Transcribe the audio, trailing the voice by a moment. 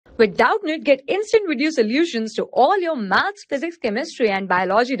With Doubtnut, get instant video solutions to all your maths, physics, chemistry, and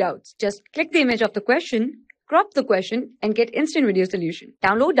biology doubts. Just click the image of the question, crop the question, and get instant video solution.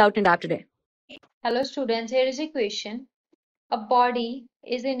 Download Doubtnut app today. Hello students, here is a question. A body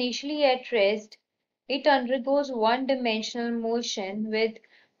is initially at rest. It undergoes one-dimensional motion with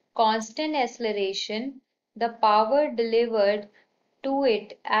constant acceleration. The power delivered to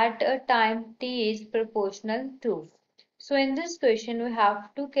it at a time t is proportional to. So in this question we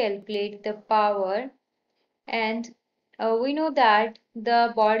have to calculate the power, and we know that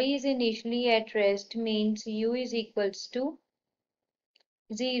the body is initially at rest means u is equals to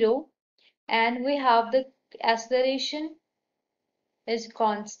 0, and we have the acceleration is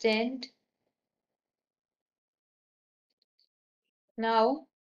constant. Now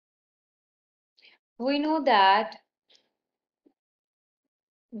we know that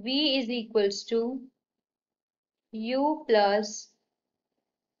v is equals to u plus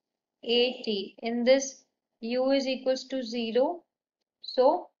at. In this, u is equals to 0,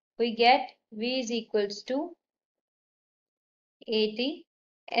 so we get v is equals to at,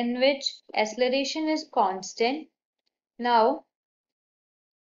 in which acceleration is constant. Now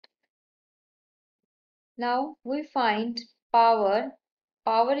we find power.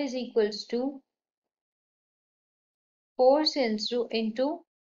 Power is equals to force into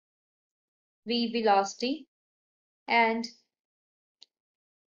v velocity, and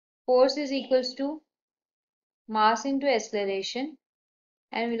force is equals to mass into acceleration,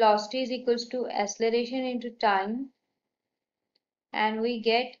 and velocity is equals to acceleration into time, and we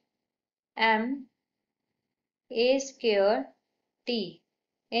get m a square t,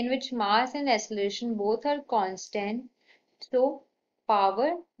 in which mass and acceleration both are constant. So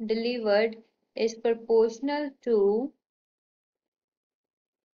power delivered is proportional to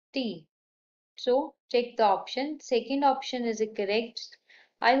t. So check the option. Second option is correct.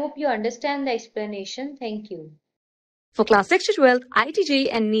 I hope you understand the explanation. Thank you. For class 6 to 12, IIT JEE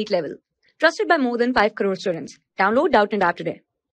and NEET level. Trusted by more than 5 crore students. Download Doubtnut app today.